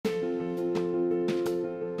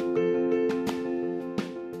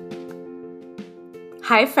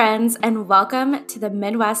Hi, friends, and welcome to the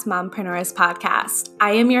Midwest Mompreneurs Podcast.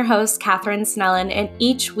 I am your host, Katherine Snellen, and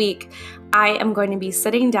each week I am going to be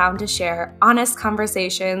sitting down to share honest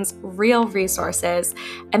conversations, real resources,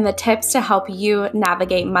 and the tips to help you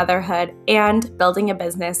navigate motherhood and building a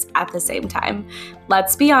business at the same time.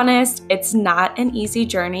 Let's be honest, it's not an easy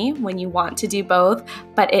journey when you want to do both,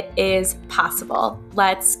 but it is possible.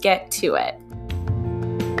 Let's get to it.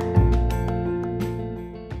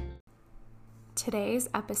 Today's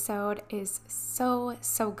episode is so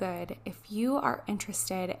good. If you are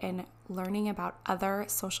interested in learning about other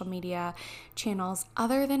social media channels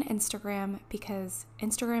other than Instagram, because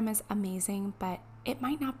Instagram is amazing, but it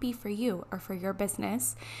might not be for you or for your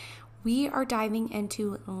business, we are diving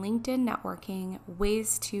into LinkedIn networking,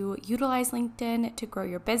 ways to utilize LinkedIn to grow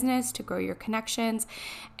your business, to grow your connections,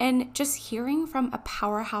 and just hearing from a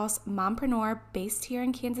powerhouse mompreneur based here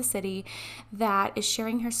in Kansas City that is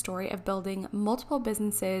sharing her story of building multiple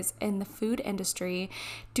businesses in the food industry,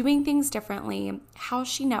 doing things differently, how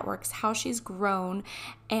she networks, how she's grown,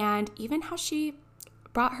 and even how she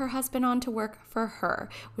brought her husband on to work for her,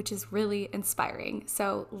 which is really inspiring.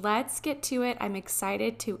 So let's get to it. I'm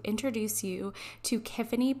excited to introduce you to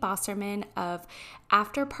Kiffany Bosserman of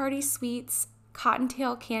After Party Sweets,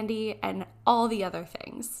 Cottontail Candy, and all the other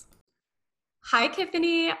things. Hi,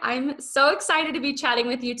 Kiffany. I'm so excited to be chatting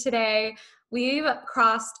with you today. We've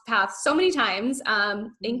crossed paths so many times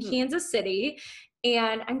in Kansas City,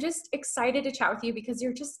 and I'm just excited to chat with you because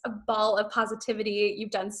you're just a ball of positivity.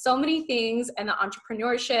 You've done so many things in the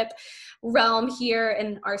entrepreneurship realm here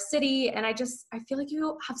in our city, and I feel like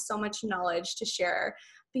you have so much knowledge to share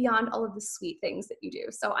beyond all of the sweet things that you do.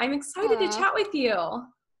 So I'm excited to chat with you.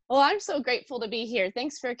 Well, I'm so grateful to be here.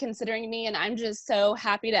 Thanks for considering me, and I'm just so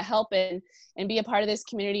happy to help and be a part of this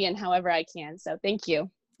community in however I can. So thank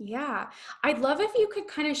you. Yeah, I'd love if you could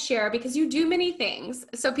kind of share, because you do many things.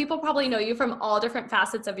 So people probably know you from all different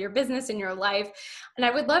facets of your business and your life. And I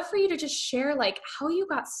would love for you to just share like how you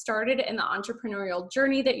got started in the entrepreneurial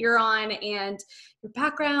journey that you're on and your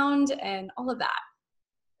background and all of that.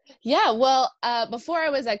 Yeah, well, before I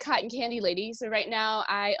was a cotton candy lady. So right now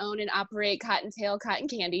I own and operate Cottontail Cotton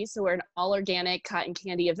Candy. So we're an all organic cotton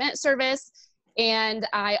candy event service. And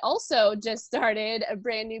I also just started a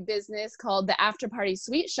brand new business called the After Party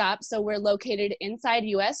Sweet Shop. So we're located inside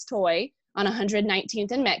US Toy on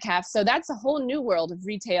 119th and Metcalf. So that's a whole new world of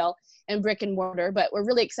retail and brick and mortar, but we're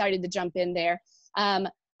really excited to jump in there.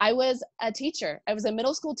 I was a teacher. I was a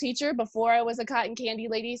middle school teacher before I was a cotton candy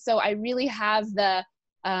lady. So I really have the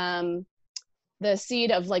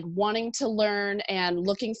seed of like wanting to learn and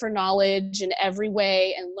looking for knowledge in every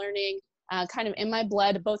way and learning kind of in my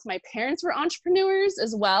blood. Both my parents were entrepreneurs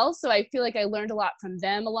as well, so I feel like I learned a lot from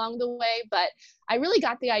them along the way. But I really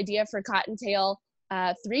got the idea for Cottontail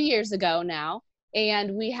 3 years ago now,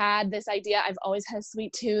 and we had this idea. I've always had a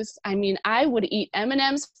sweet tooth. I mean, I would eat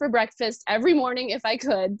M&Ms for breakfast every morning if I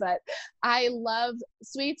could, but I love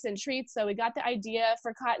sweets and treats, so we got the idea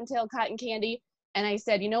for Cottontail Cotton Candy. And I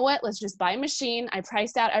said, you know what, let's just buy a machine. I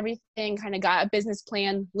priced out everything, kind of got a business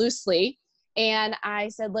plan loosely. And I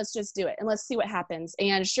said, let's just do it and let's see what happens.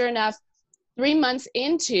 And sure enough, 3 months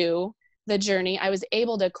into the journey, I was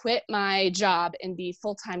able to quit my job and be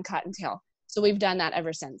full-time Cottontail. So we've done that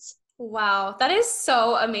ever since. Wow, that is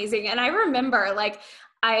so amazing. And I remember like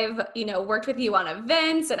I've, worked with you on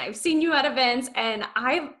events and I've seen you at events, and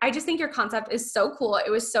I just think your concept is so cool.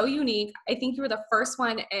 It was so unique. I think you were the first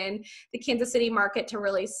one in the Kansas City market to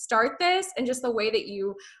really start this, and just the way that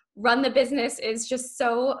you run the business is just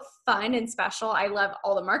so fun and special. I love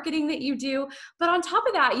all the marketing that you do. But on top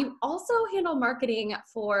of that, you also handle marketing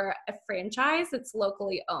for a franchise that's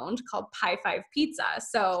locally owned called Pie 5 Pizza.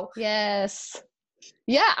 So yes.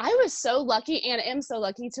 Yeah, I was so lucky and am so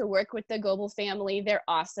lucky to work with the Goebel family. They're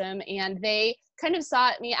awesome. And they kind of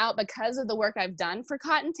sought me out because of the work I've done for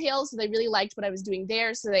Cottontail. So they really liked what I was doing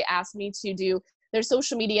there. So they asked me to do their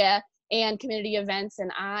social media and community events.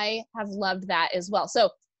 And I have loved that as well. So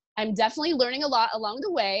I'm definitely learning a lot along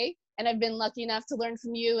the way. And I've been lucky enough to learn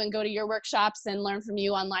from you and go to your workshops and learn from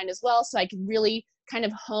you online as well. So I can really kind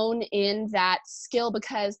of hone in that skill,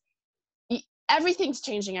 because everything's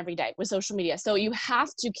changing every day with social media. So you have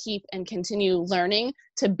to keep and continue learning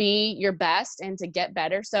to be your best and to get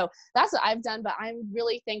better. So that's what I've done, but I'm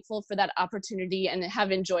really thankful for that opportunity and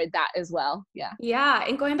have enjoyed that as well. Yeah. Yeah.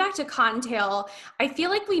 And going back to Cottontail, I feel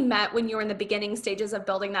like we met when you were in the beginning stages of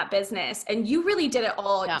building that business, and you really did it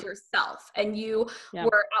all yourself. And you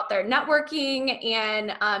were out there networking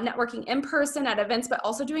and networking in person at events, but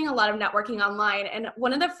also doing a lot of networking online. And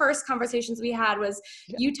one of the first conversations we had was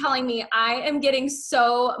you telling me, I am getting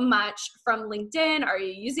so much from LinkedIn? Are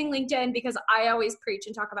you using LinkedIn? Because I always preach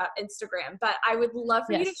and talk about Instagram, but I would love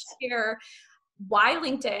for you to Yes. share why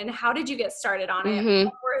LinkedIn? How did you get started on it? Mm-hmm.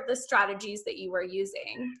 What were the strategies that you were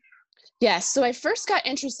using? Yes. So I first got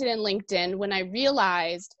interested in LinkedIn when I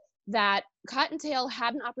realized that Cottontail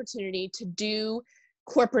had an opportunity to do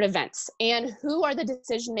corporate events. And who are the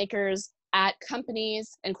decision makers at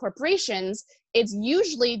companies and corporations? It's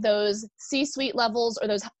usually those C-suite levels or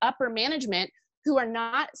those upper management who are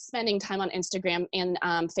not spending time on Instagram and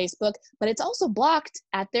Facebook, but it's also blocked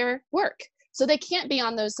at their work. So they can't be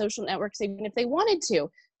on those social networks even if they wanted to.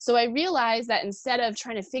 So I realized that instead of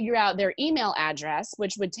trying to figure out their email address,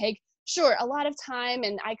 which would take sure a lot of time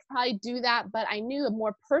and I could probably do that, but I knew a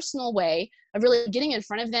more personal way of really getting in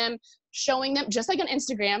front of them, showing them, just like on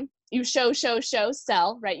Instagram, you show,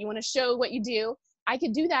 sell, right? You want to show what you do. I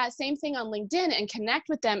could do that same thing on LinkedIn and connect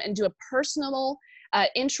with them and do a personal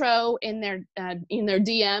intro in their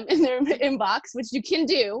DM, in their inbox, which you can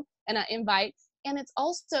do, and an invite. And it's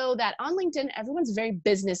also that on LinkedIn, everyone's very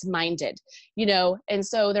business minded, and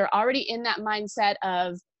so they're already in that mindset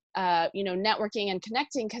of networking and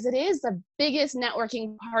connecting, because it is the biggest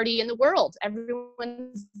networking party in the world.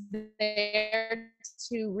 Everyone's there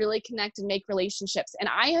to really connect and make relationships. And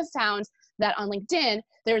I have found that on LinkedIn,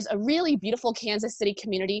 there's a really beautiful Kansas City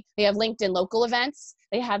community. They have LinkedIn local events.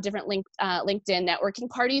 They have different LinkedIn networking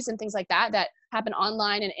parties and things like that happen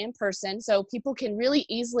online and in person. So people can really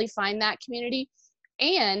easily find that community.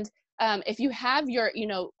 And if you have your,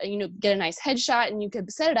 get a nice headshot, and you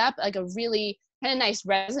could set it up like a really kind of nice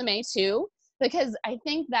resume too, because I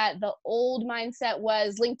think that the old mindset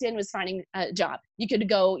was LinkedIn was finding a job. You could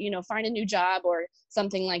go, find a new job or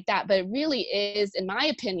something like that. But it really is, in my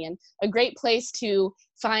opinion, a great place to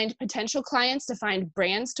find potential clients, to find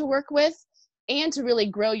brands to work with, and to really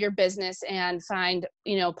grow your business and find,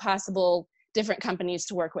 possible different companies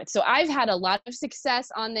to work with. So I've had a lot of success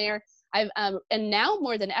on there. And now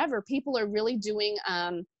more than ever, people are really doing,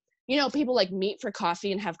 people like meet for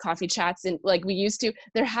coffee and have coffee chats, and like we used to,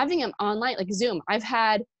 they're having them online, like Zoom. I've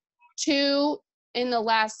had 2 in the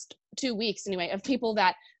last 2 weeks anyway, of people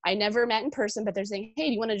that I never met in person, but they're saying, hey,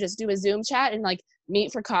 do you want to just do a Zoom chat and like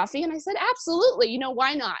meet for coffee? And I said, absolutely,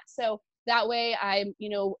 why not? So that way I'm,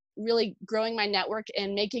 really growing my network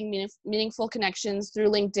and making meaningful connections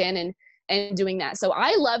through LinkedIn and doing that. So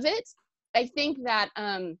I love it. I think that,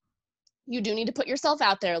 you do need to put yourself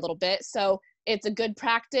out there a little bit. So it's a good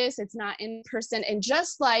practice. It's not in person. And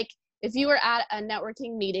just like if you were at a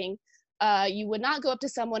networking meeting, you would not go up to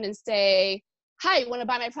someone and say, hi, you want to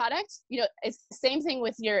buy my product? It's the same thing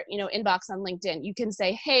with your, inbox on LinkedIn. You can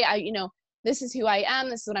say, hey, this is who I am.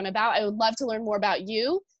 This is what I'm about. I would love to learn more about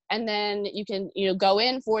you. And then you can, go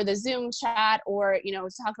in for the Zoom chat, or,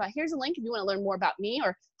 talk about, here's a link if you want to learn more about me,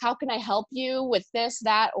 or how can I help you with this,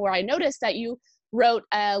 that, or I noticed that you wrote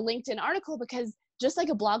a LinkedIn article, because just like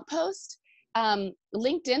a blog post,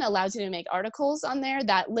 LinkedIn allows you to make articles on there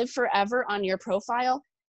that live forever on your profile.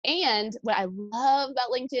 And what I love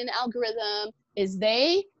about LinkedIn algorithm is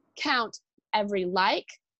they count every like,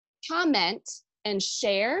 comment, and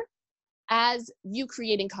share as you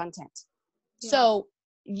creating content. Yeah. So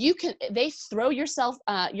they throw your stuff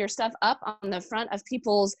up on the front of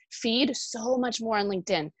people's feed so much more on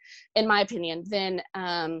LinkedIn, in my opinion, than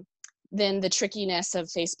the trickiness of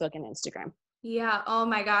Facebook and Instagram. Yeah. Oh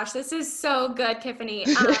my gosh. This is so good, Tiffany.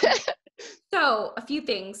 So a few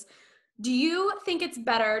things. Do you think it's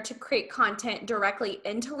better to create content directly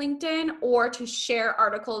into LinkedIn, or to share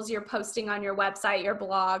articles you're posting on your website, your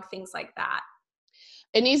blog, things like that?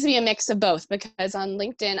 It needs to be a mix of both, because on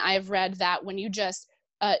LinkedIn, I've read that when you just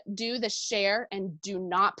do the share and do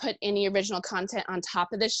not put any original content on top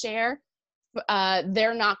of the share,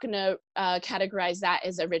 they're not going to categorize that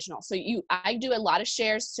as original. So I do a lot of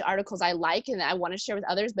shares to articles I like and I want to share with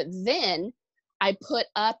others, but then I put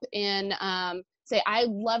up in, say, I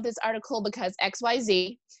love this article because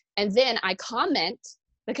XYZ, and then I comment,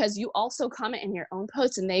 because you also comment in your own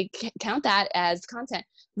post and they count that as content.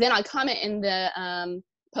 Then I comment in the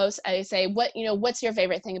post, I say, what's your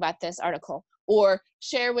favorite thing about this article? Or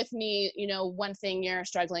share with me, one thing you're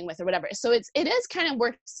struggling with or whatever. So it is kind of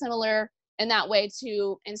work similar in that way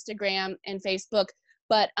to Instagram and Facebook.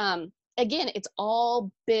 But again, it's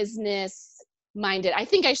all business minded. I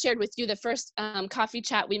think I shared with you the first coffee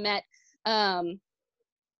chat we met.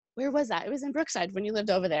 Where was that? It was in Brookside when you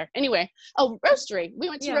lived over there. Anyway, Roastery. We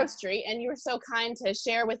went to Roastery, and you were so kind to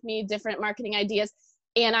share with me different marketing ideas.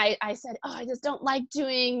 And I said, I just don't like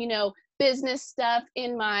doing, business stuff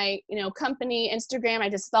in my, company Instagram. I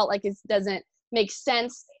just felt like it doesn't make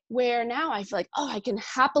sense. Where now I feel like, I can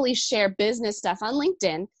happily share business stuff on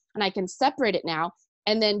LinkedIn. and I can separate it now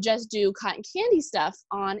and then just do cotton candy stuff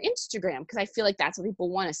on Instagram because I feel like that's what people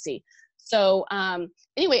want to see. So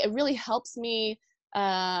anyway, it really helps me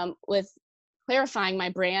with clarifying my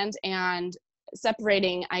brand and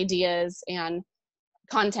separating ideas and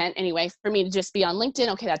content anyway for me to just be on LinkedIn.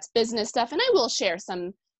 Okay, that's business stuff. And I will share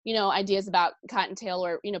some, ideas about cottontail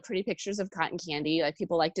or, pretty pictures of cotton candy like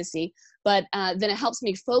people like to see. But then it helps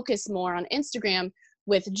me focus more on Instagram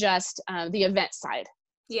with just the event side.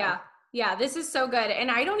 Yeah. Yeah, this is so good.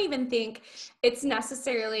 And I don't even think it's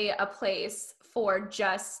necessarily a place for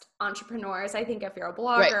just entrepreneurs. I think if you're a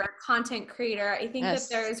blogger, Right. content creator, I think Yes.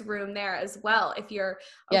 that there's room there as well. If you're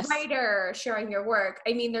a Yes. writer sharing your work,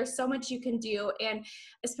 I mean, there's so much you can do. And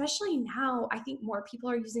especially now, I think more people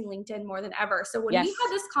are using LinkedIn more than ever. So when we Yes.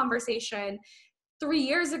 had this conversation 3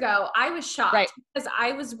 years ago, I was shocked Right. because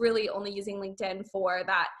I was really only using LinkedIn for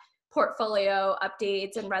that portfolio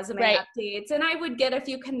updates and resume Right. updates. And I would get a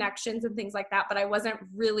few connections and things like that, but I wasn't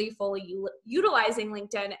really fully utilizing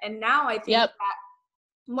LinkedIn. And now I think Yep. that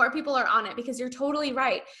more people are on it because you're totally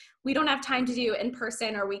right. We don't have time to do in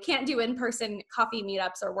person, or we can't do in person coffee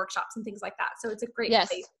meetups or workshops and things like that. So it's a great Yes.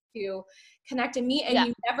 place to connect and meet, and Yeah.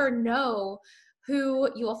 you never know who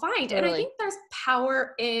you will find. Totally. And I think there's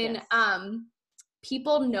power in Yes.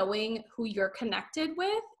 people knowing who you're connected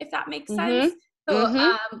with, if that makes Mm-hmm. sense. So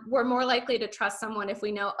Mm-hmm. we're more likely to trust someone if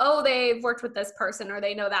we know, oh, they've worked with this person or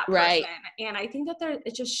they know that person. Right. And I think that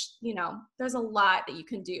it's just, there's a lot that you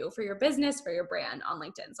can do for your business, for your brand on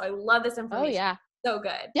LinkedIn. So I love this information. Oh, yeah. So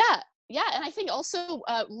good. Yeah. Yeah. And I think also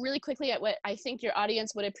really quickly at what I think your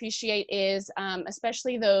audience would appreciate is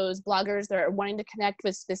especially those bloggers that are wanting to connect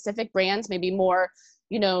with specific brands, maybe more,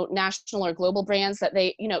 national or global brands that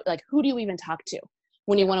they, like who do you even talk to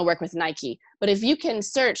when you want to work with Nike? But if you can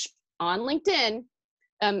search on LinkedIn,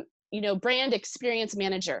 brand experience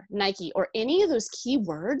manager, Nike, or any of those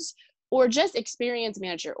keywords, or just experience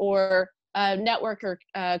manager or network, or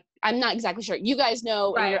I'm not exactly sure. You guys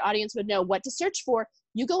know, Right. and your audience would know what to search for.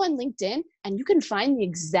 You go on LinkedIn and you can find the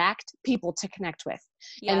exact people to connect with.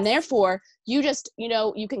 Yes. And therefore you just,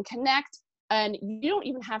 you can connect, and you don't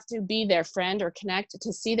even have to be their friend or connect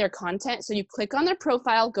to see their content. So you click on their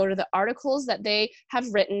profile, go to the articles that they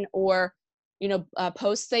have written or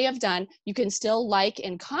posts they have done. You can still like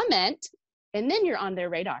and comment, and then you're on their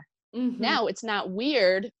radar. Mm-hmm. Now it's not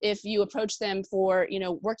weird if you approach them for,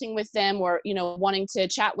 working with them or, wanting to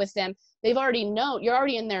chat with them. They've already you're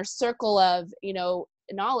already in their circle of,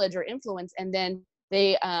 knowledge or influence. And then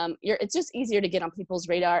it's just easier to get on people's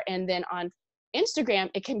radar. And then on Instagram,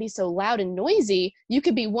 it can be so loud and noisy. You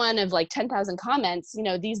could be one of like 10,000 comments.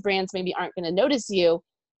 These brands maybe aren't going to notice you,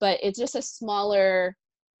 but it's just a smaller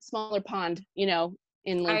pond,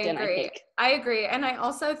 in LinkedIn, I think. I agree. And I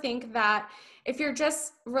also think that if you're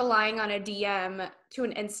just relying on a DM to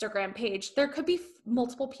an Instagram page, there could be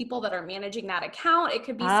multiple people that are managing that account. It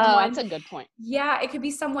could be someone. That's a good point. Yeah, it could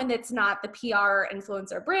be someone that's not the PR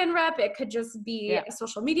influencer brand rep. It could just be a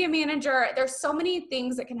social media manager. There's so many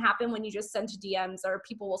things that can happen when you just send to DMs, or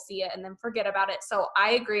people will see it and then forget about it. So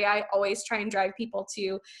I agree. I always try and drive people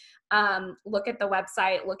to look at the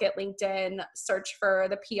website, look at LinkedIn, search for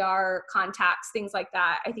the PR contacts, things like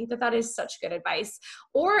that. I think that is such good advice.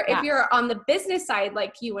 Or if you're on the business side,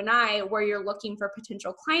 like you and I, where you're looking for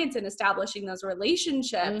potential clients and establishing those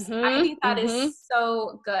relationships, I think that is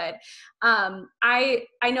so good. I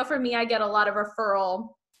know for me, I get a lot of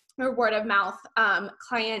referral or word of mouth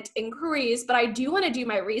client inquiries, but I do want to do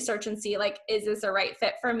my research and see, like, is this a right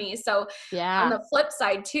fit for me? So on the flip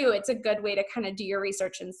side too, it's a good way to kind of do your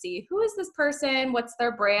research and see, who is this person? What's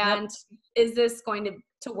their brand? Yep. Is this going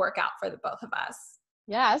to work out for the both of us?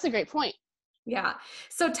 Yeah, that's a great point. Yeah.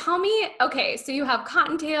 So tell me, okay, so you have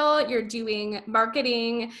Cottontail, you're doing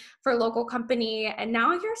marketing for a local company, and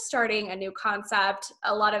now you're starting a new concept.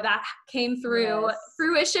 A lot of that came through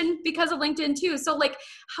fruition because of LinkedIn too. So like,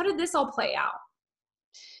 how did this all play out?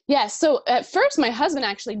 Yeah. So at first, my husband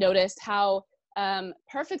actually noticed how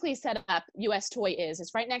perfectly set up US Toy is.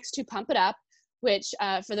 It's right next to Pump It Up, which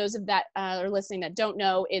for those of that are listening that don't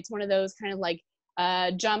know, it's one of those kind of like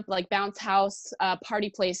jump, like bounce house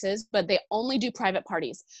party places, but they only do private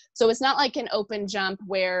parties. So it's not like an open jump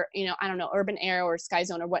where, I don't know, Urban Air or Sky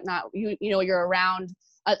Zone or whatnot, you're around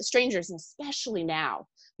strangers, and especially now,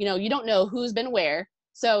 you don't know who's been where.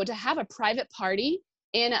 So to have a private party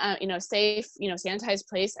in a safe, sanitized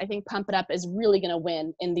place, I think Pump It Up is really going to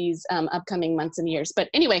win in these upcoming months and years. But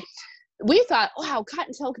anyway, we thought, wow,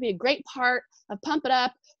 Cottontail could be a great part of Pump It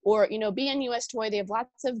Up, or, be in US Toy. They have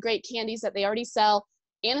lots of great candies that they already sell,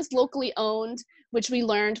 and it's locally owned. which we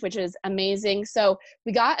learned, which is amazing. So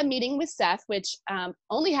we got a meeting with Seth, which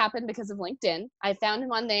only happened because of LinkedIn. I found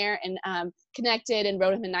him on there and connected and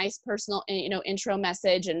wrote him a nice personal, intro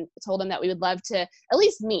message and told him that we would love to at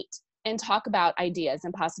least meet and talk about ideas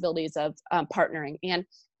and possibilities of partnering. And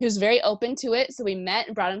he was very open to it. So we met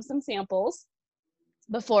and brought him some samples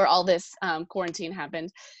before all this quarantine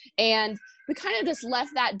happened. And we kind of just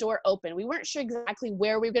left that door open. We weren't sure exactly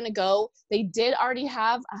where we were going to go. They did already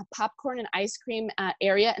have a popcorn and ice cream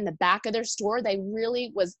area in the back of their store. They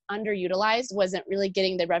really was underutilized, wasn't really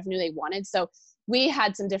getting the revenue they wanted. So we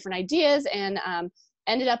had some different ideas and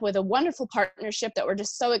ended up with a wonderful partnership that we're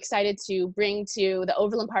just so excited to bring to the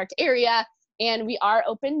Overland Park area. And we are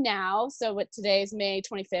open now. So what today is May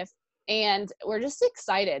 25th. And we're just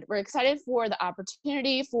excited. We're excited for the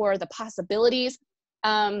opportunity, for the possibilities.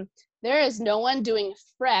 There is no one doing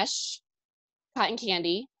fresh cotton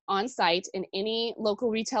candy on site in any local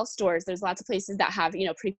retail stores. There's lots of places that have,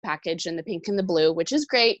 prepackaged in the pink and the blue, which is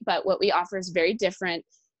great, but what we offer is very different.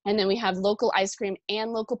 And then we have local ice cream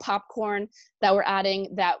and local popcorn that we're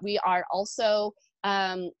adding, that we are also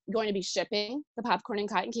going to be shipping the popcorn and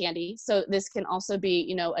cotton candy. So this can also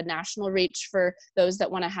be, a national reach for those that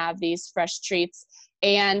want to have these fresh treats.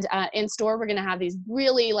 And in store, we're going to have these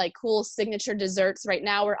really cool signature desserts. Right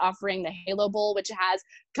now, we're offering the Halo Bowl, which has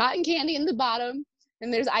cotton candy in the bottom,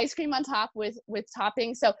 and there's ice cream on top with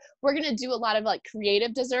toppings. So we're going to do a lot of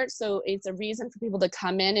creative desserts. So it's a reason for people to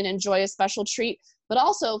come in and enjoy a special treat, but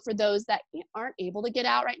also for those that aren't able to get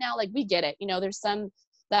out right now, we get it. There's some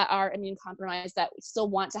that are immune compromised that still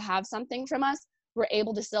want to have something from us. We're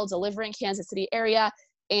able to still deliver in Kansas City area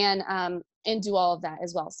and do all of that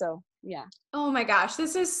as well. So yeah. Oh my gosh,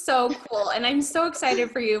 this is so cool. And I'm so excited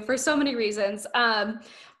for you for so many reasons.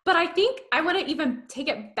 But I think I want to even take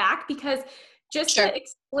it back because just Sure. to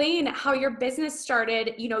explain how your business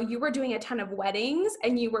started, you were doing a ton of weddings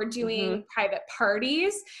and you were doing private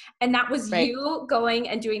parties, and that was Right. you going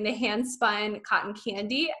and doing the hand spun cotton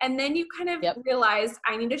candy. And then you kind of realized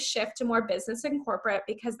I need to shift to more business and corporate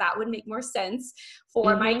because that would make more sense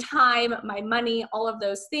for my time, my money, all of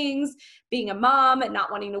those things, being a mom and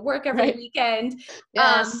not wanting to work every weekend.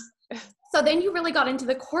 Yes. So then you really got into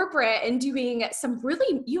the corporate and doing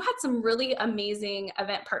you had some really amazing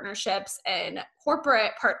event partnerships and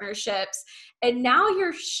corporate partnerships. And now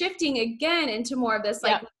you're shifting again into more of this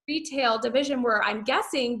retail division where I'm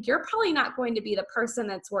guessing you're probably not going to be the person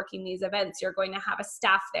that's working these events. You're going to have a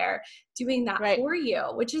staff there doing that for you,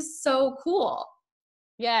 which is so cool.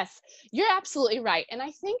 Yes, you're absolutely right. And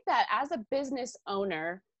I think that as a business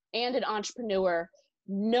owner and an entrepreneur,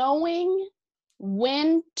 knowing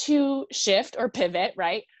when to shift or pivot,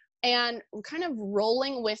 right? And kind of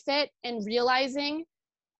rolling with it and realizing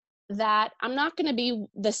that I'm not going to be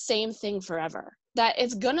the same thing forever, that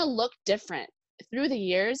it's going to look different through the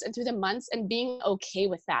years and through the months, and being okay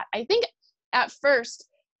with that. I think at first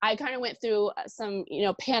I kind of went through some,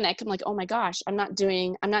 panic. I'm like, oh my gosh, I'm not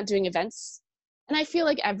doing events. And I feel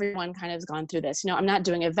like everyone kind of has gone through this. I'm not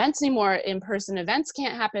doing events anymore. In-person events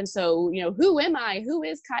can't happen. So, who am I? Who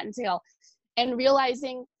is Cottontail? And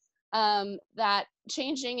realizing that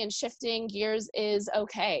changing and shifting gears is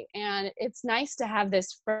okay. And it's nice to have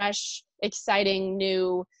this fresh, exciting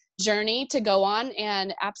new journey to go on.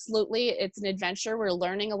 And absolutely, it's an adventure. We're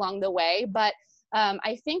learning along the way. But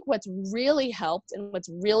I think what's really helped and what's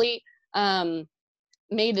really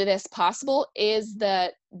made this possible is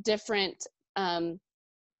the different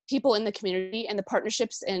people in the community and the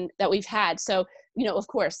partnerships that we've had. So, of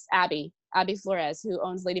course, Abby Flores, who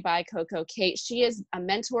owns Lady by Coco Kate, she is a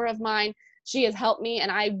mentor of mine. She has helped me,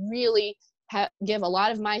 and I really give a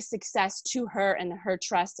lot of my success to her and her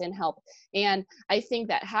trust and help. And I think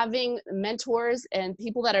that having mentors and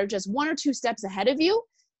people that are just one or two steps ahead of you,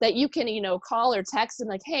 that you can, call or text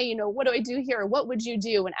and hey, what do I do here? Or what would you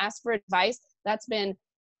do? And ask for advice. That's been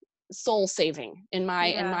soul saving in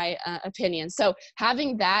my opinion. So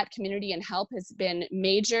having that community and help has been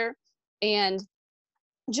major. And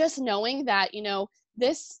just knowing that,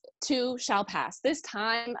 this too shall pass. This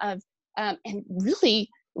time of, and really,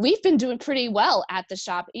 we've been doing pretty well at the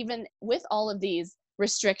shop, even with all of these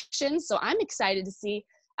restrictions. So I'm excited to see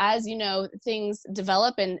as, things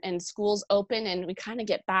develop and schools open and we kind of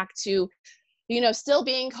get back to, still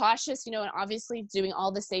being cautious, and obviously doing all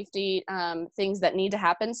the safety things that need to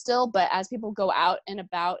happen still. But as people go out and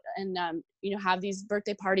about and, have these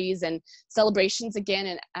birthday parties and celebrations again,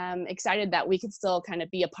 and I'm excited that we could still kind of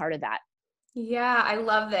be a part of that. Yeah, I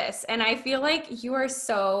love this. And I feel like you are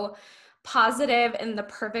so positive and the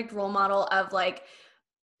perfect role model of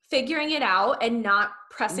figuring it out and not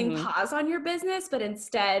pressing pause on your business, but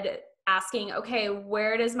instead asking, okay,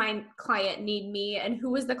 where does my client need me? And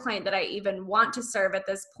who is the client that I even want to serve at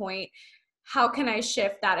this point? How can I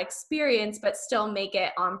shift that experience, but still make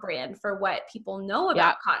it on brand for what people know Yeah.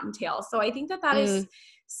 about Cottontail? So I think that that is Mm,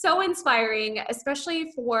 so inspiring,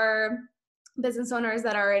 especially for business owners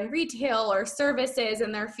that are in retail or services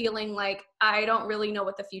and they're feeling like, I don't really know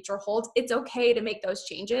what the future holds. It's okay to make those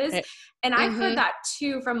changes. right. And I've heard Mm-hmm. that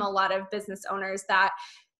too from a lot of business owners, that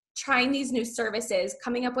trying these new services,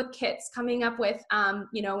 coming up with kits, coming up with,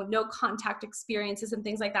 no contact experiences and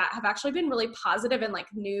things like that have actually been really positive and like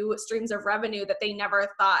new streams of revenue that they never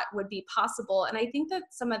thought would be possible. And I think that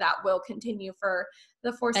some of that will continue for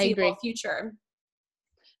the I foreseeable agree. future.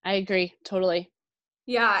 I agree. Totally.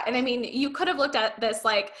 Yeah. And I mean, you could have looked at this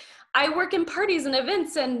like, I work in parties and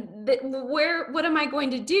events and what am I going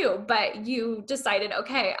to do? But you decided,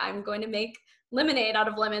 okay, I'm going to make lemonade out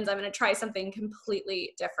of lemons. I'm going to try something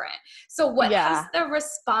completely different. So what has Yeah. the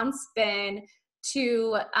response been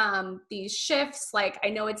to these shifts? Like, I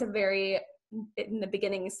know it's a very in the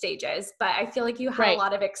beginning stages, but I feel like you had a Right.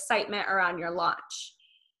 lot of excitement around your launch.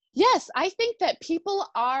 Yes, I think that people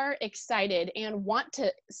are excited and want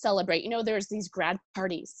to celebrate. There's these grad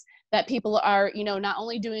parties that people are, not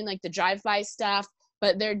only doing like the drive-by stuff,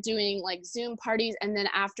 but they're doing like Zoom parties and then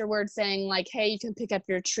afterwards saying like, hey, you can pick up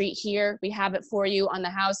your treat here. We have it for you on the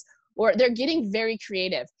house. Or they're getting very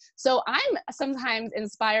creative. So I'm sometimes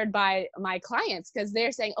inspired by my clients because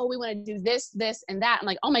they're saying, oh, we want to do this, this, and that. I'm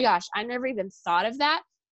like, oh my gosh, I never even thought of that.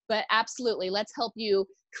 But absolutely, let's help you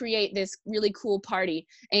create this really cool party.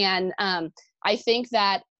 And I think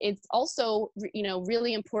that it's also,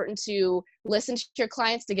 really important to listen to your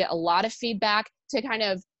clients to get a lot of feedback to kind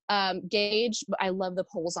of gauge. I love the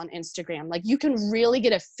polls on Instagram. Like you can really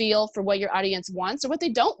get a feel for what your audience wants or what they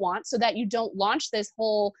don't want so that you don't launch this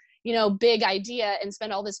whole, big idea and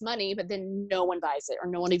spend all this money, but then no one buys it or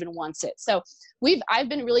no one even wants it. So I've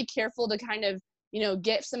been really careful to kind of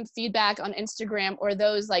get some feedback on Instagram or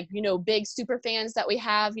those like, big super fans that we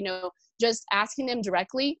have, just asking them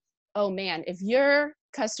directly, oh man, if your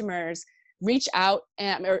customers reach out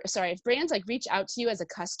if brands like reach out to you as a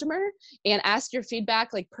customer and ask your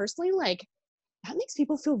feedback, like personally, like that makes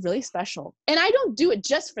people feel really special. And I don't do it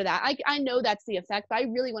just for that. I know that's the effect, but I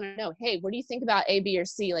really want to know, hey, what do you think about A, B, or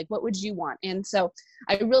C? Like, what would you want? And so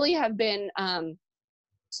I really have been,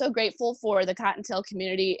 so grateful for the Cottontail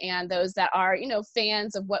community and those that are,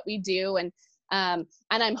 fans of what we do. And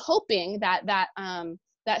I'm hoping that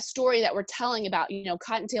that story that we're telling about,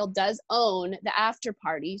 Cottontail does own the after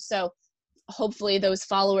party. So hopefully those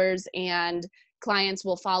followers and clients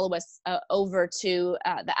will follow us over to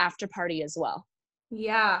the after party as well.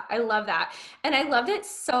 Yeah, I love that. And I love that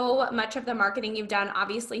so much of the marketing you've done.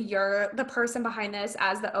 Obviously, you're the person behind this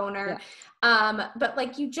as the owner. Yes. But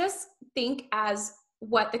like you just think as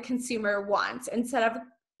what the consumer wants instead of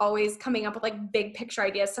always coming up with like big picture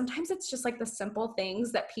ideas. Sometimes it's just like the simple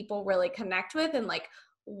things that people really connect with and like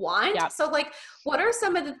want. Yeah. So like what are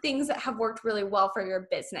some of the things that have worked really well for your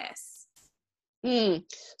business?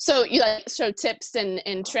 So you like show tips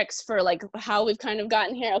and tricks for like how we've kind of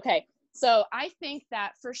gotten here. Okay. So I think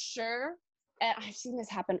that for sure, and I've seen this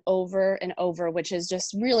happen over and over, which is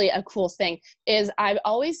just really a cool thing, is I've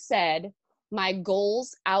always said my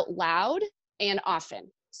goals out loud and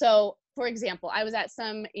often. So for example, I was at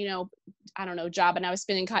some, I don't know, job and I was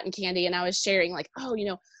spinning cotton candy and I was sharing like, oh,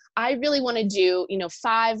 I really want to do,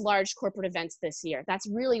 5 large corporate events this year. That's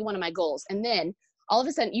really one of my goals. And then all of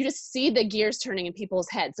a sudden you just see the gears turning in people's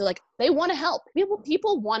heads. They're like, they want to help.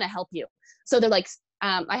 People want to help you. So they're like,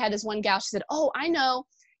 I had this one gal, she said, oh, I know,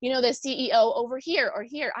 the CEO over here or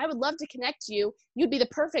here. I would love to connect you. You'd be the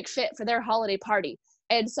perfect fit for their holiday party.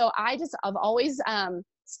 And so I've always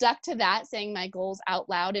stuck to that, saying my goals out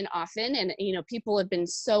loud and often. And, people have been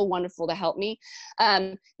so wonderful to help me.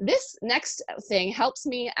 This next thing helps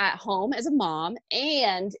me at home as a mom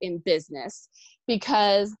and in business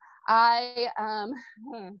because I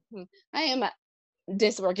am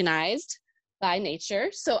disorganized by nature.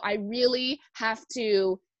 So I really have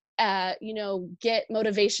to, get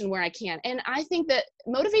motivation where I can. And I think that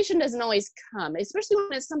motivation doesn't always come, especially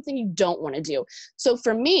when it's something you don't want to do. So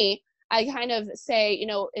for me, I kind of say,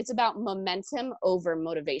 it's about momentum over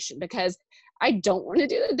motivation because I don't want to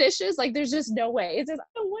do the dishes. Like there's just no way. It's just, I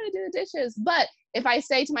don't want to do the dishes. But if I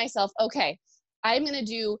say to myself, okay, I'm going to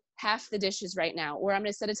do half the dishes right now, or I'm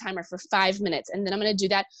going to set a timer for 5 minutes and then I'm going to do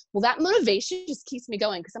that. Well, that motivation just keeps me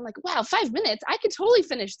going because I'm like, wow, 5 minutes, I could totally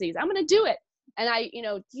finish these. I'm going to do it. And I,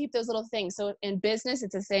 keep those little things. So in business,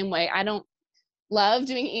 it's the same way. I don't love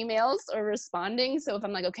doing emails or responding. So if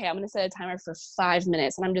I'm like, okay, I'm going to set a timer for 5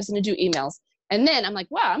 minutes and I'm just going to do emails. And then I'm like,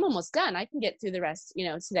 wow, I'm almost done. I can get through the rest,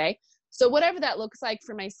 today. So whatever that looks like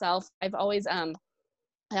for myself, I always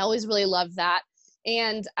really love that.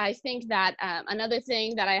 And I think that another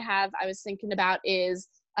thing that I was thinking about is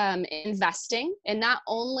investing, and not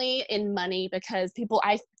only in money, because people,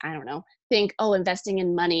 I don't know, think, oh, investing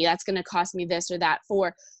in money, that's going to cost me this or that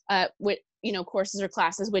for, courses or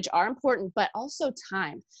classes, which are important, but also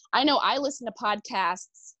time. I know I listen to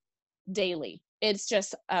podcasts daily. It's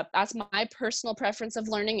just, that's my personal preference of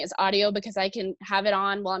learning is audio, because I can have it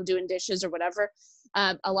on while I'm doing dishes or whatever.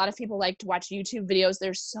 A lot of people like to watch YouTube videos.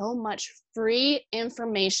 There's so much free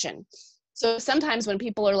information. So sometimes when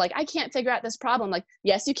people are like, I can't figure out this problem, like,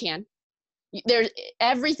 yes, you can.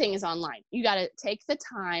 Everything is online. You got to take the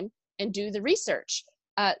time and do the research.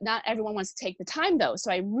 Not everyone wants to take the time though.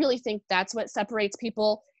 So I really think that's what separates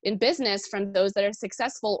people in business from those that are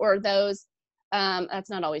successful, or those, that's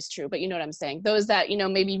not always true, but you know what I'm saying. Those that,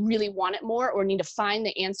 maybe really want it more or need to find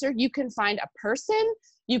the answer. You can find a person,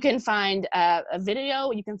 you can find a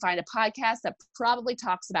video, you can find a podcast that probably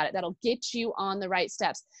talks about it. That'll get you on the right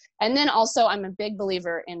steps. And then also, I'm a big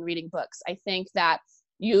believer in reading books. I think that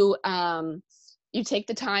you take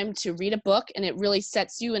the time to read a book, and it really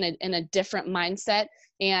sets you in a different mindset.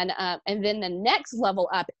 And then the next level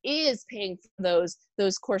up is paying for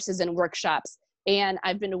those courses and workshops. And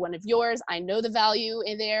I've been to one of yours. I know the value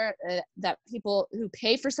in there, that people who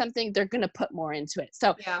pay for something, they're going to put more into it.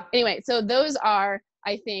 So anyway, so those are,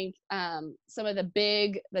 I think, some of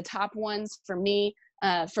the top ones for me,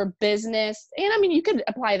 for business. And I mean, you could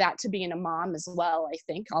apply that to being a mom as well. I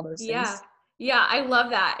think all those things. Yeah, I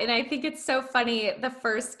love that. And I think it's so funny, the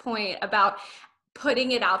first point about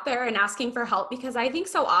putting it out there and asking for help, because I think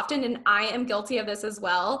so often, and I am guilty of this as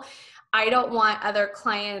well, I don't want other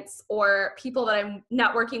clients or people that I'm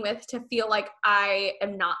networking with to feel like I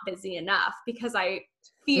am not busy enough, because I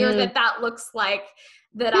fear that looks like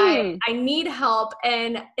that I need help.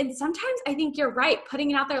 And sometimes I think you're right,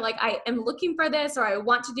 putting it out there, like, I am looking for this, or I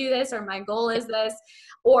want to do this, or my goal is this,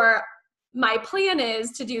 or my plan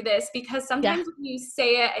is to do this, because sometimes when you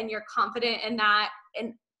say it and you're confident in that,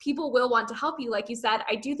 and people will want to help you, like you said.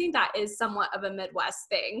 I do think that is somewhat of a Midwest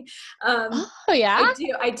thing. Oh yeah,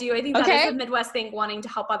 I do. I think that is a Midwest thing, wanting to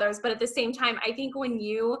help others. But at the same time, I think when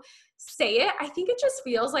you say it, I think it just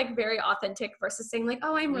feels like very authentic, versus saying like,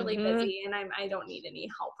 oh, I'm really busy and I don't need any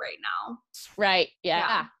help right now. Right.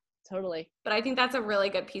 Yeah. Totally. But I think that's a really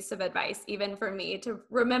good piece of advice, even for me, to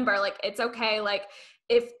remember, like, it's okay. Like,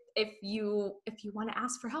 if you want to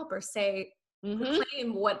ask for help, or say,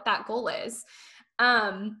 claim what that goal is.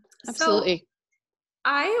 Absolutely. So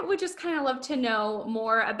I would just kind of love to know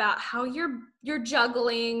more about how you're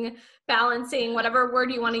juggling, balancing, whatever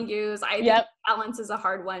word you want to use. I think balance is a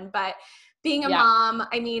hard one, but being a mom,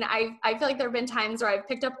 I mean, I feel like there have been times where I've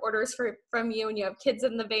picked up orders from you, and you have kids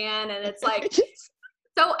in the van, and it's like,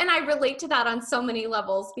 so, and I relate to that on so many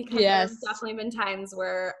levels, because there's definitely been times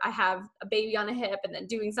where I have a baby on a hip and then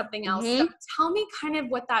doing something else. So tell me kind of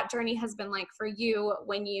what that journey has been like for you,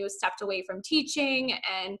 when you stepped away from teaching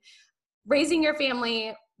and raising your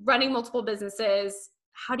family, running multiple businesses.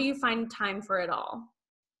 How do you find time for it all?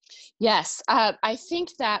 Yes. I think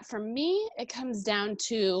that for me, it comes down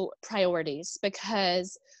to priorities,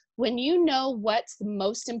 because when you know what's the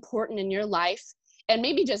most important in your life, and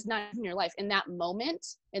maybe just not in your life, in that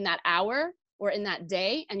moment, in that hour, or in that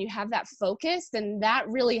day, and you have that focus, then that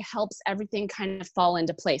really helps everything kind of fall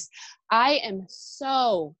into place. I am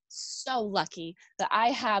so, so lucky that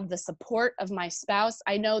I have the support of my spouse.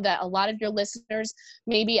 I know that a lot of your listeners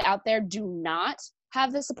maybe out there do not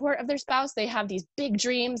have the support of their spouse. They have these big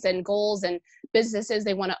dreams and goals and businesses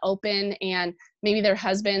they want to open, and maybe their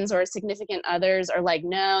husbands or significant others are like,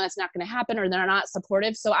 no, that's not going to happen, or they're not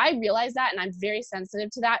supportive. So I realize that, and I'm very sensitive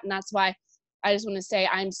to that. And that's why I just want to say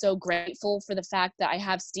I'm so grateful for the fact that I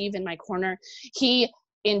have Steve in my corner. He,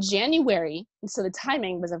 in January, and so the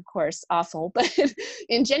timing was of course awful, but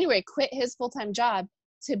in January quit his full-time job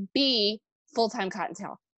to be full-time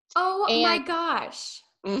Cottontail. Oh my gosh.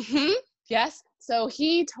 Yes. So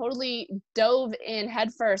he totally dove in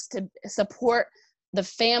headfirst to support the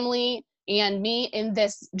family and me in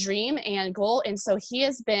this dream and goal. And so he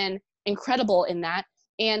has been incredible in that.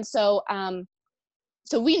 And so,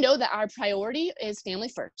 so we know that our priority is family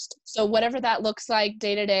first. So whatever that looks like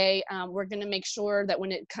day to day, we're going to make sure that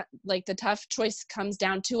when like the tough choice comes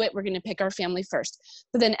down to it, we're going to pick our family first.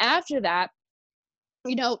 But then after that,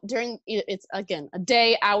 it's again a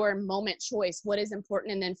day, hour, moment choice, what is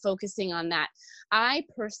important, and then focusing on that. I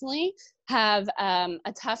personally have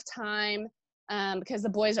a tough time because the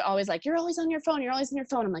boys are always like, you're always on your phone.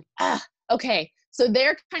 I'm like, okay, so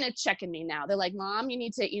they're kind of checking me now. They're like, Mom, you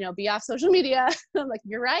need to, be off social media. I'm like,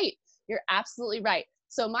 you're right. You're absolutely right.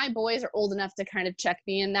 So my boys are old enough to kind of check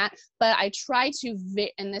me in that, but I try to,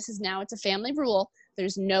 and this is now, it's a family rule.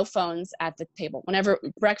 There's no phones at the table. Whenever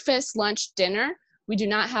breakfast, lunch, dinner, we do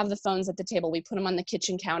not have the phones at the table. We put them on the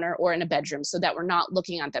kitchen counter or in a bedroom so that we're not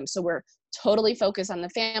looking at them. So we're totally focused on the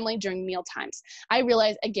family during meal times. I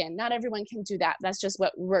realize, again, not everyone can do that. That's just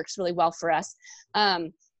what works really well for us.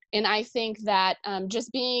 And I think that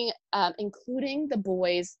just being, including the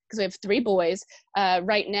boys, because we have 3 boys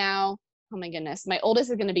right now. Oh my goodness. My oldest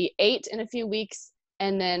is going to be 8 in a few weeks.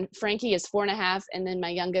 And then Frankie is 4.5. And then my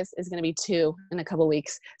youngest is going to be 2 in a couple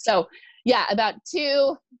weeks. So yeah, about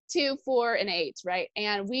 2, 4, and 8, right?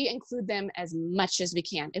 And we include them as much as we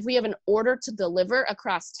can. If we have an order to deliver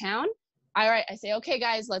across town, all right, I say, okay,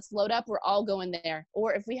 guys, let's load up. We're all going there.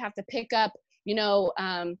 Or if we have to pick up,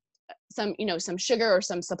 some sugar or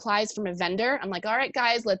some supplies from a vendor, I'm like, all right,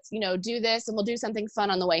 guys, let's, do this, and we'll do something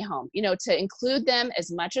fun on the way home, to include them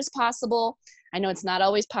as much as possible. I know it's not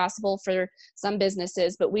always possible for some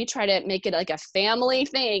businesses, but we try to make it like a family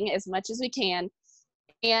thing as much as we can.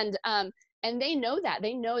 And they know that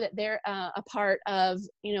they're a part of,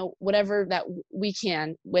 whatever that we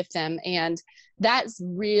can with them. And that's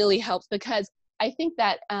really helped, because I think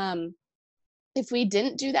that, if we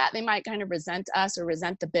didn't do that, they might kind of resent us or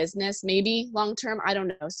resent the business, maybe long term. I don't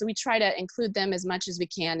know. So we try to include them as much as we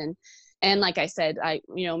can. And like I said, I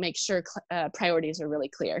make sure priorities are really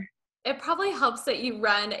clear. It probably helps that you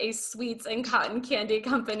run a sweets and cotton candy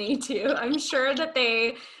company too. I'm sure that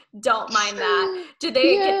they don't mind that. Do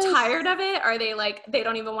they get tired of it? Are they like, they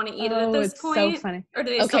don't even want to eat it at this point? So funny. Or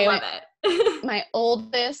do they still love it? My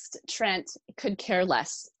oldest, Trent, could care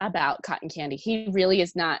less about cotton candy. He really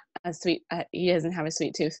is not a sweet, he doesn't have a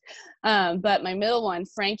sweet tooth. But my middle one,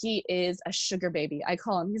 Frankie, is a sugar baby. I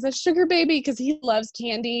call him, he's a sugar baby because he loves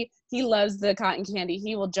candy. He loves the cotton candy.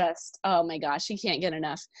 He will just, oh my gosh, he can't get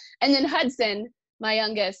enough. And then Hudson, my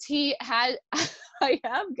youngest, I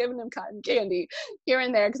have given him cotton candy here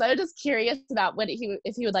and there because I was just curious about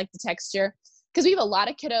if he would like the texture. Because we have a lot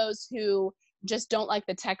of kiddos who just don't like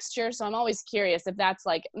the texture. So I'm always curious if that's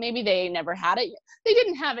like, maybe they never had it. They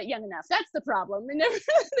didn't have it young enough. That's the problem.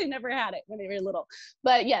 They never had it when they were little.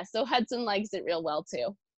 But yeah, so Hudson likes it real well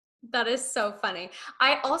too. That is so funny.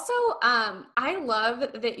 I also, I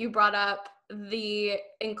love that you brought up the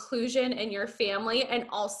inclusion in your family and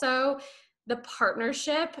also the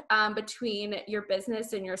partnership between your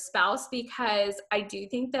business and your spouse, because I do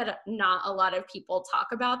think that not a lot of people talk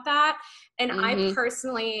about that. And I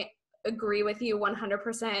personally agree with you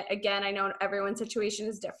 100%. Again, I know everyone's situation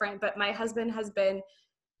is different, but my husband has been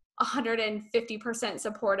 150%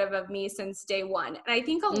 supportive of me since day one. And I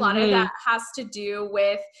think a lot of that has to do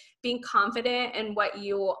with being confident in what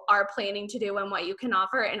you are planning to do and what you can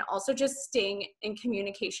offer, and also just staying in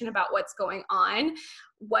communication about what's going on,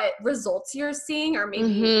 what results you're seeing, or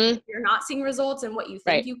maybe you're not seeing results and what you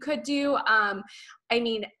think you could do. I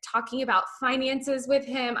mean, talking about finances with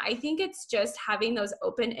him, I think it's just having those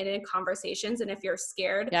open-ended conversations. And if you're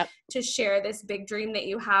scared to share this big dream that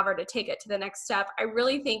you have or to take it to the next step, I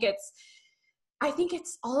really think it's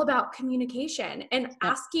all about communication and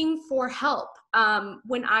asking for help.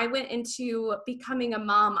 When I went into becoming a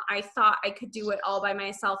mom, I thought I could do it all by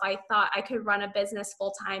myself. I thought I could run a business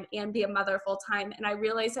full-time and be a mother full-time. And I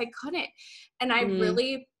realized I couldn't. And I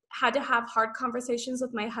really had to have hard conversations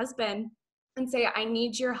with my husband and say, I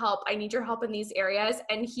need your help. I need your help in these areas.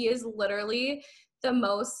 And he is literally the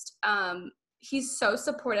most, he's so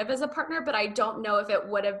supportive as a partner, but I don't know if it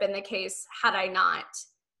would have been the case had I not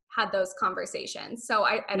had those conversations. So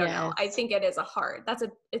I don't know. I think it is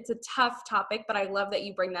it's a tough topic, but I love that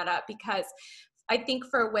you bring that up, because I think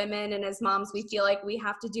for women and as moms, we feel like we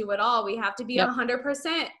have to do it all. We have to be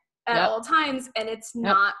 100% at all times. And it's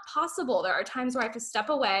not possible. There are times where I have to step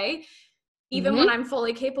away, even when I'm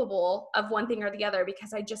fully capable of one thing or the other,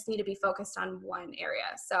 because I just need to be focused on one area.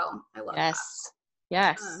 So I love that.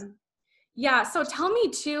 Yes. Yeah. So tell me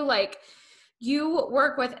too, like, you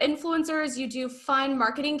work with influencers, you do fun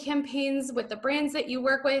marketing campaigns with the brands that you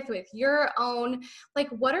work with your own, like,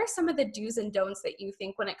 what are some of the do's and don'ts that you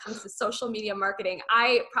think when it comes to social media marketing?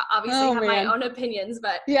 I obviously have my own opinions,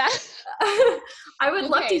 but I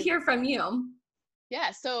would love to hear from you.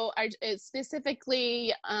 Yeah. So it's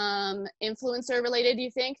specifically influencer related, do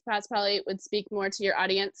you think? That's probably would speak more to your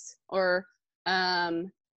audience, or I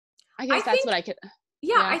guess what I could.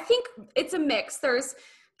 Yeah, I think it's a mix. There's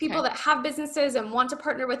people that have businesses and want to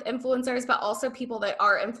partner with influencers, but also people that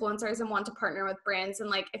are influencers and want to partner with brands. And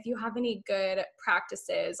like, if you have any good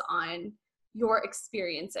practices on your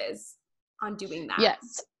experiences on doing that.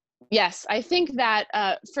 Yes. Yes, I think that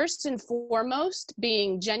first and foremost,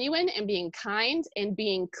 being genuine and being kind and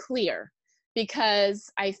being clear, because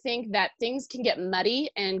I think that things can get muddy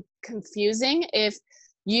and confusing if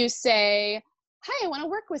you say, "Hey, I want to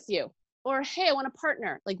work with you," or "Hey, I want to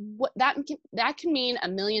partner." Like what that can mean a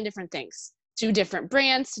million different things to different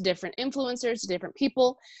brands, to different influencers, to different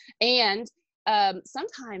people, and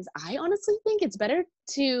sometimes I honestly think it's better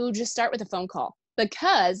to just start with a phone call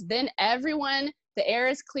because then the air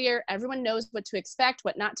is clear, everyone knows what to expect,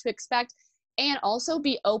 what not to expect, and also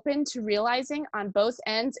be open to realizing on both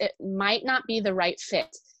ends it might not be the right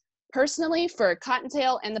fit. Personally, for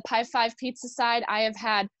Cottontail and the Pie 5 Pizza side, I've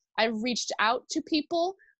reached out to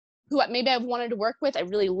people who maybe I've wanted to work with. I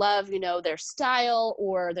really love, their style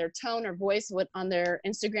or their tone or voice on their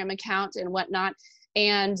Instagram account and whatnot.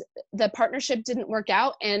 And the partnership didn't work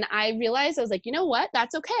out. And I realized, I was like, you know what?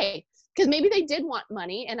 That's okay. Because maybe they did want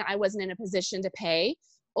money and I wasn't in a position to pay,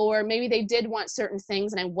 or maybe they did want certain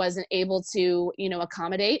things and I wasn't able to,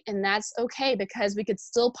 accommodate. And that's okay, because we could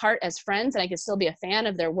still part as friends and I could still be a fan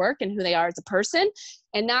of their work and who they are as a person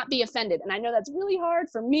and not be offended. And I know that's really hard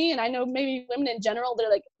for me. And I know maybe women in general, they're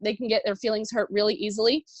like, they can get their feelings hurt really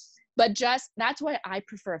easily. But that's why I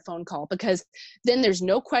prefer a phone call, because then there's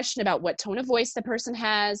no question about what tone of voice the person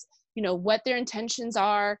has, what their intentions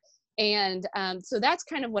are. And so that's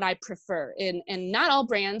kind of what I prefer. And not all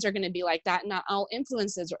brands are going to be like that. Not all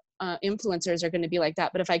influencers are going to be like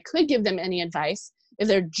that. But if I could give them any advice, if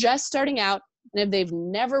they're just starting out and if they've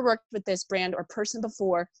never worked with this brand or person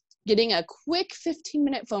before, getting a quick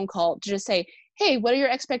 15-minute phone call to just say, hey, what are your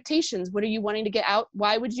expectations? What are you wanting to get out?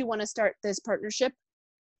 Why would you want to start this partnership?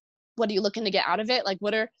 What are you looking to get out of it? Like,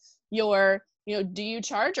 what are your, do you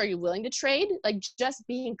charge? Are you willing to trade? Like, just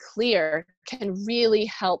being clear can really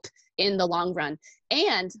help in the long run.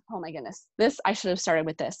 And oh my goodness, I should have started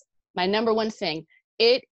with this. My number one thing,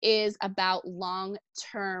 it is about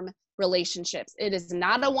long-term relationships. It is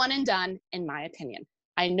not a one and done, in my opinion.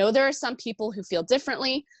 I know there are some people who feel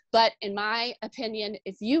differently, but in my opinion,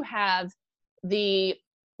 if you have the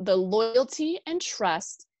loyalty and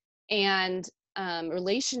trust and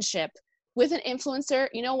relationship with an influencer,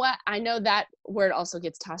 you know what? I know that word also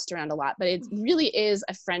gets tossed around a lot, but it really is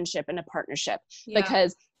a friendship and a partnership,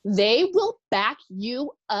 because they will back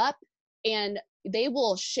you up and they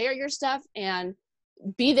will share your stuff and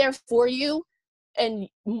be there for you and,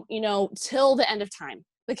 till the end of time,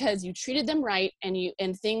 because you treated them right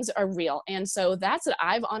and things are real. And so that's what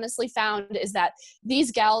I've honestly found, is that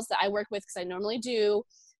these gals that I work with, because I normally do,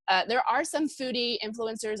 there are some foodie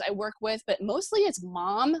influencers I work with, but mostly it's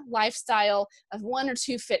mom lifestyle of one or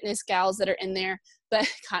two fitness gals that are in there.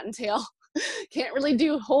 But Cottontail can't really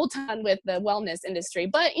do a whole ton with the wellness industry.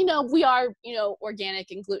 But, we are,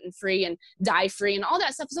 organic and gluten-free and dye-free and all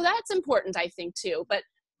that stuff. So that's important, I think, too. But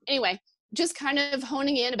anyway, just kind of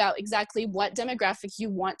honing in about exactly what demographic you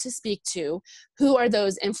want to speak to, who are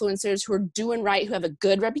those influencers who are doing right, who have a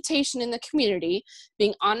good reputation in the community,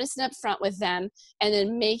 being honest and upfront with them, and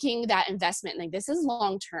then making that investment. Like, this is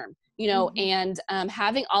long-term, and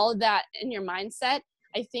having all of that in your mindset,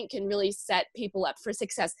 I think can really set people up for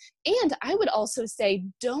success. And I would also say,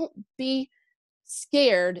 don't be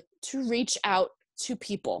scared to reach out to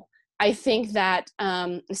people. I think that,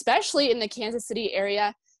 especially in the Kansas City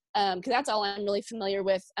area, because that's all I'm really familiar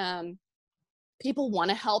with. People want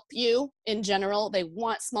to help you in general. They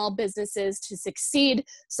want small businesses to succeed.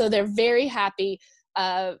 So they're very happy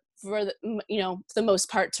for the most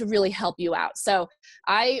part to really help you out. So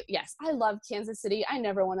I love Kansas City. I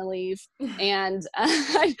never want to leave. And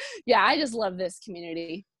I just love this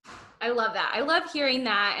community. I love that. I love hearing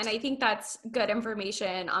that. And I think that's good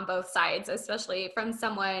information on both sides, especially from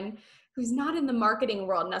someone who's not in the marketing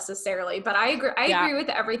world necessarily. But I agree with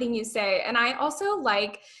everything you say. And I also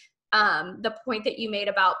like the point that you made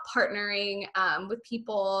about partnering with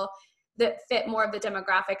people that fit more of the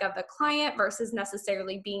demographic of the client versus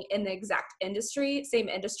necessarily being in the exact same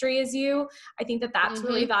industry as you. I think that that's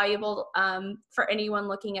really valuable for anyone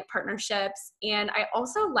looking at partnerships. And I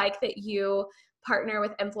also like that you partner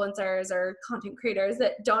with influencers or content creators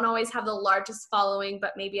that don't always have the largest following,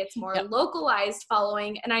 but maybe it's more localized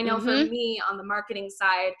following. And I know for me on the marketing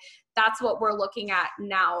side, that's what we're looking at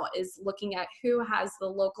now, is looking at who has the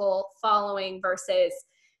local following versus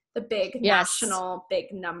the big national,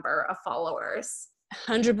 big number of followers.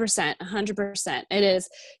 100%. It is.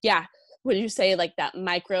 Yeah. Would you say like that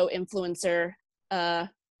micro influencer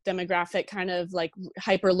demographic, kind of like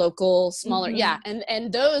hyper local, smaller?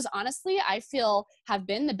 And those, honestly, I feel have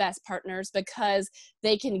been the best partners, because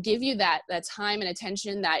they can give you that time and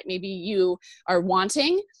attention that maybe you are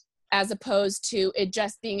wanting, as opposed to it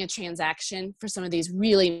just being a transaction for some of these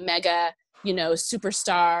really mega, you know,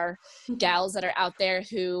 superstar gals that are out there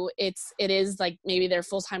who it is like maybe their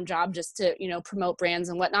full-time job just to, you know, promote brands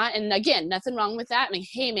and whatnot. And again, nothing wrong with that. I mean,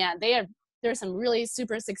 hey man, there's some really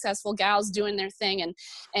super successful gals doing their thing.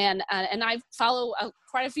 And I follow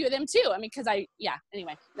quite a few of them too. I mean,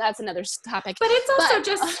 anyway, that's another topic. But it's also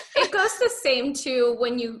just, it goes the same to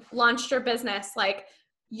when you launched your business, like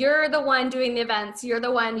you're the one doing the events, you're the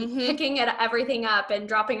one picking everything up and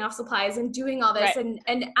dropping off supplies and doing all this. Right.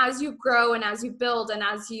 And as you grow and as you build and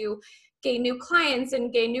as you gain new clients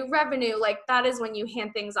and gain new revenue, like that is when you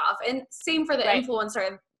hand things off. And same for the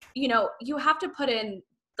influencer, you know, you have to put in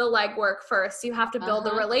the legwork first. You have to build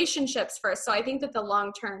the relationships first. So I think that the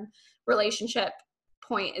long-term relationship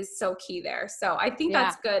point is so key there. So I think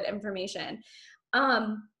that's good information.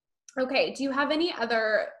 Okay. Do you have any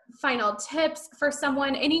other final tips for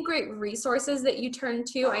someone? Any great resources that you turn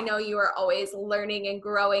to? I know you are always learning and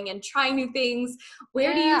growing and trying new things.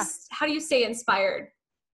 How do you stay inspired?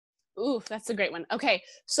 Ooh, that's a great one. Okay.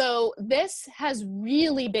 So this has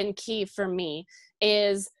really been key for me,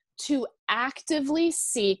 is to actively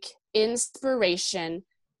seek inspiration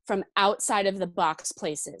from outside of the box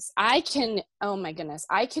places. I can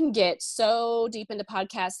get so deep into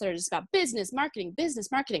podcasts that are just about business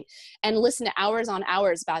marketing, and listen to hours on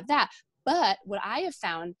hours about that. But what I have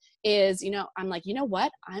found is, you know, I'm like, you know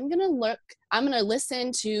what? I'm going to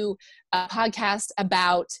listen to a podcast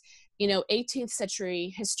about, you know, 18th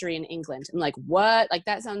century history in England. I'm like, what? Like,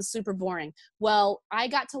 that sounds super boring. Well, I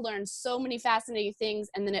got to learn so many fascinating things,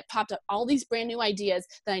 and then it popped up all these brand new ideas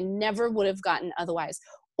that I never would have gotten otherwise.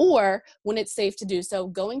 Or when it's safe to do so,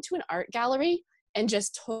 going to an art gallery and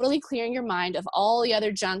just totally clearing your mind of all the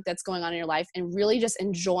other junk that's going on in your life and really just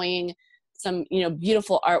enjoying some, you know,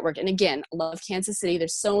 beautiful artwork. And again, I love Kansas City.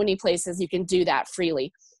 There's so many places you can do that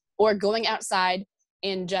freely. Or going outside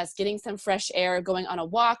and just getting some fresh air, going on a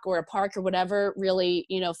walk or a park or whatever really,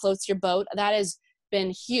 you know, floats your boat. That has been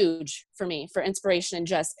huge for me for inspiration, and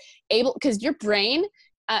just because your brain,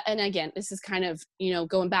 and again, this is kind of, you know,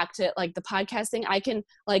 going back to like the podcasting, I can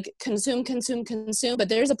like consume, but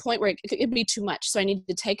there's a point where it could be too much. So I need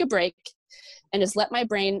to take a break and just let my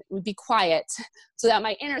brain be quiet so that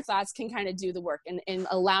my inner thoughts can kind of do the work. And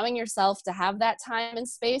allowing yourself to have that time and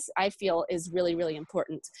space, I feel, is really, really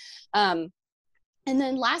important. And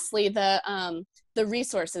then lastly, the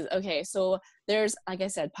resources. Okay, so there's, like I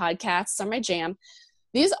said, podcasts are my jam.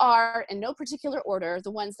 These are, in no particular order,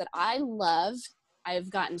 the ones that I love,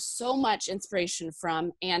 I've gotten so much inspiration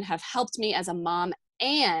from, and have helped me as a mom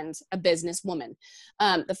and a businesswoman.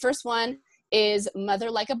 The first one is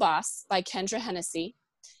Mother Like a Boss by Kendra Hennessy.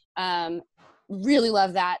 Really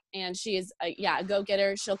love that, and she is a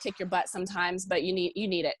go-getter. She'll kick your butt sometimes, but you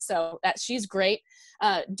need it. So she's great.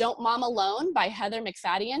 Don't Mom Alone by Heather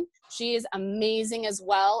McFadden. She is amazing as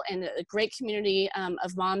well, and a great community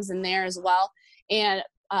of moms in there as well. And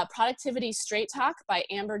Productivity Straight Talk by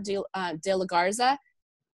Amber De La Garza.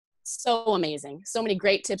 So amazing. So many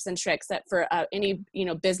great tips and tricks that for any, you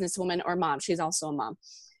know, businesswoman or mom. She's also a mom.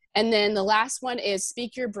 And then the last one is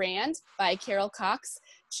Speak Your Brand by Carol Cox.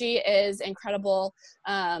 She is incredible.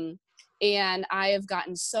 And I have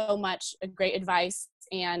gotten so much great advice.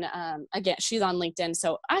 And again, she's on LinkedIn.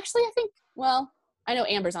 So actually, I know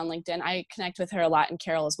Amber's on LinkedIn. I connect with her a lot, and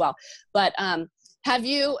Carol as well. But have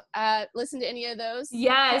you listened to any of those?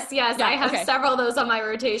 Yes. Yeah, I have several of those on my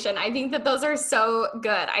rotation. I think that those are so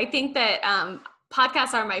good. I think that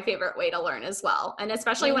podcasts are my favorite way to learn as well. And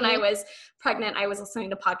especially when I was pregnant, I was listening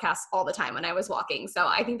to podcasts all the time when I was walking. So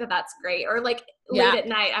I think that that's great. Or like late at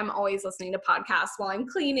night, I'm always listening to podcasts while I'm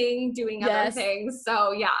cleaning, doing other things.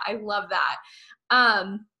 So yeah, I love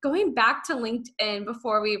that. Going back to LinkedIn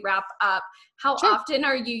before we wrap up, how often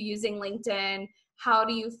are you using LinkedIn?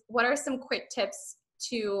 What are some quick tips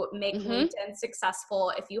to make LinkedIn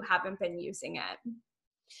successful if you haven't been using it?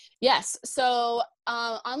 Yes. So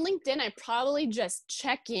on LinkedIn, I probably just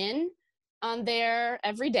check in on there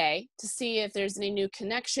every day to see if there's any new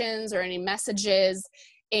connections or any messages.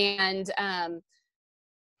 And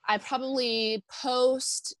I probably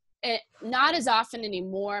post it not as often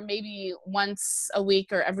anymore, maybe once a week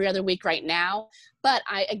or every other week right now. But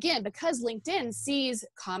because LinkedIn sees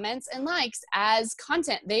comments and likes as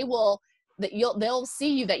content, they'll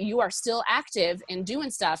see you that you are still active and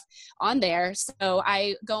doing stuff on there. So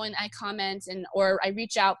I go and I comment or I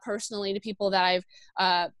reach out personally to people that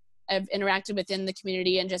I've interacted with in the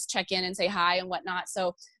community and just check in and say hi and whatnot.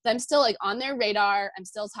 So I'm still like on their radar. I'm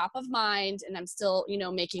still top of mind, and I'm still, you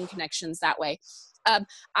know, making connections that way.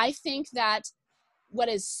 I think that what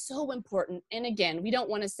is so important, and again, we don't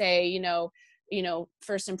want to say, you know,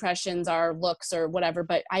 first impressions are looks or whatever,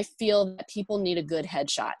 but I feel that people need a good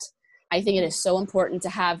headshot. I think it is so important to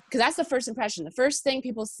have, because that's the first impression. The first thing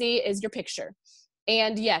people see is your picture.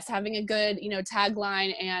 And yes, having a good,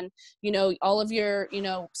 tagline and, all of your,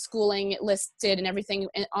 schooling listed and everything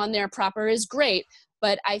on there proper is great.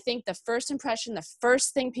 But I think the first impression, the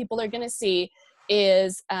first thing people are going to see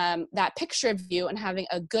is that picture of you, and having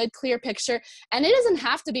a good, clear picture. And it doesn't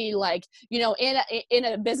have to be like, in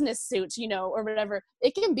a business suit, or whatever.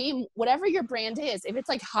 It can be whatever your brand is. If it's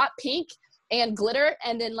like hot pink and glitter,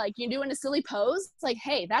 and then like you're doing a silly pose, it's like,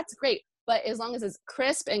 hey, that's great. But as long as it's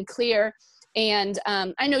crisp and clear, and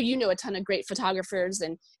I know you know a ton of great photographers,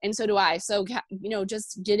 and so do I. So,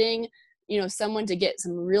 just getting, someone to get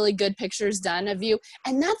some really good pictures done of you.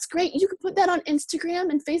 And that's great. You can put that on Instagram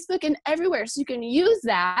and Facebook and everywhere. So you can use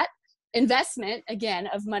that investment, again,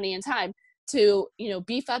 of money and time to,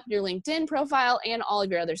 beef up your LinkedIn profile and all of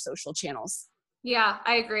your other social channels. Yeah,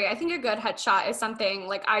 I agree. I think a good headshot is something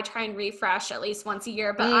like I try and refresh at least once a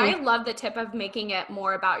year, but I love the tip of making it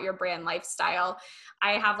more about your brand lifestyle.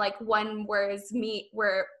 I have like one where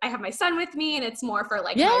I have my son with me, and it's more for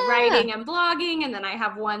like my writing and blogging. And then I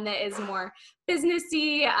have one that is more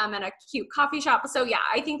businessy, and a cute coffee shop. So yeah,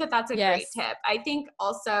 I think that that's a great tip. I think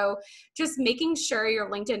also just making sure your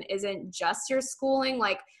LinkedIn isn't just your schooling.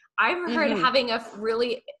 Like I've heard having a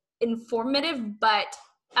really informative, but,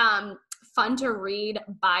 fun to read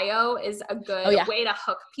bio is a good way to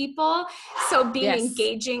hook people. So being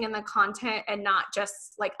engaging in the content and not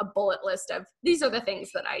just like a bullet list of these are the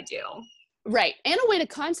things that I do. Right. And a way to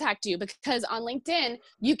contact you, because on LinkedIn,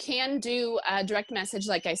 you can do a direct message,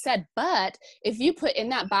 like I said, but if you put in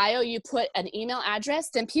that bio, you put an email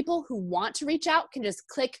address, then people who want to reach out can just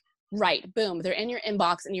click right, boom, they're in your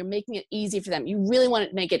inbox, and you're making it easy for them. You really want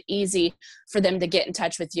to make it easy for them to get in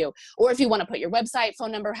touch with you. Or if you want to put your website, phone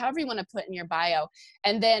number, however you want to put in your bio.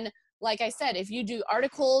 And then, like I said, if you do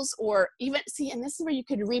articles, or even and this is where you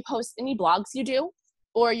could repost any blogs you do,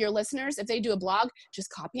 or your listeners, if they do a blog, just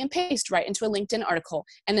copy and paste right into a LinkedIn article,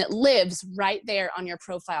 and it lives right there on your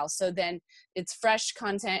profile. So then it's fresh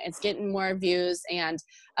content, it's getting more views. And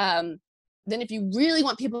then if you really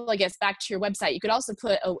want people to get back to your website, you could also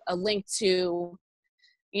put a link to,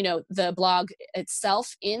 the blog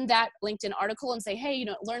itself in that LinkedIn article and say, hey,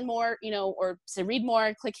 learn more, or to read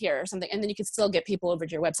more, click here or something. And then you can still get people over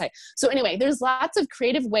to your website. So anyway, there's lots of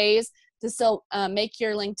creative ways to still make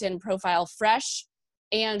your LinkedIn profile fresh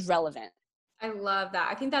and relevant. I love that.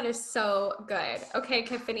 I think that is so good. Okay,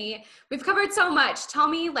 Tiffany, we've covered so much. Tell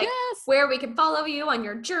me where we can follow you on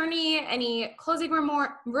your journey, any closing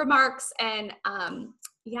remarks, and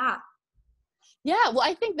Yeah, well,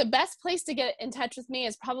 I think the best place to get in touch with me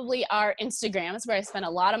is probably our Instagram. It's where I spend a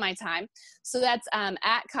lot of my time. So that's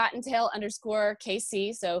at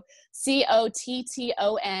Cottontail_KC. So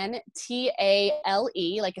COTTONTALE,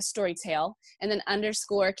 like a story tale, and then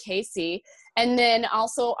 _KC. And then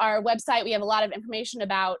also our website, we have a lot of information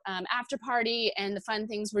about After Party and the fun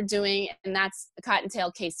things we're doing, and that's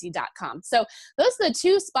cottontailkc.com. So those are the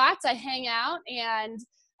two spots I hang out, and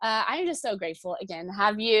I'm just so grateful, again, to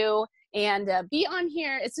have you and be on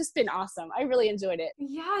here. It's just been awesome. I really enjoyed it.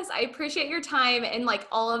 Yes, I appreciate your time and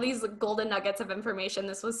all of these golden nuggets of information.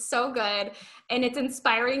 This was so good. And it's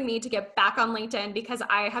inspiring me to get back on LinkedIn because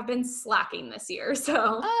I have been slacking this year.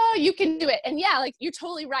 So you can do it. And yeah, you're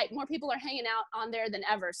totally right. More people are hanging out on there than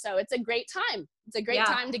ever. So it's a great time. It's a great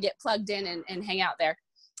time to get plugged in and hang out there.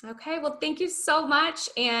 Okay. Well, thank you so much.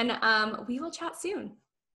 And we will chat soon.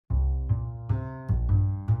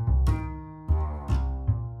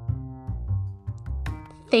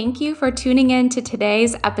 Thank you for tuning in to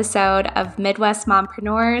today's episode of Midwest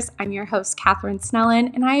Mompreneurs. I'm your host, Catherine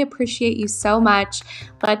Snellen, and I appreciate you so much.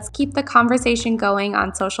 Let's keep the conversation going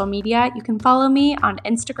on social media. You can follow me on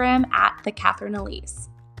Instagram at @TheCatherineElise.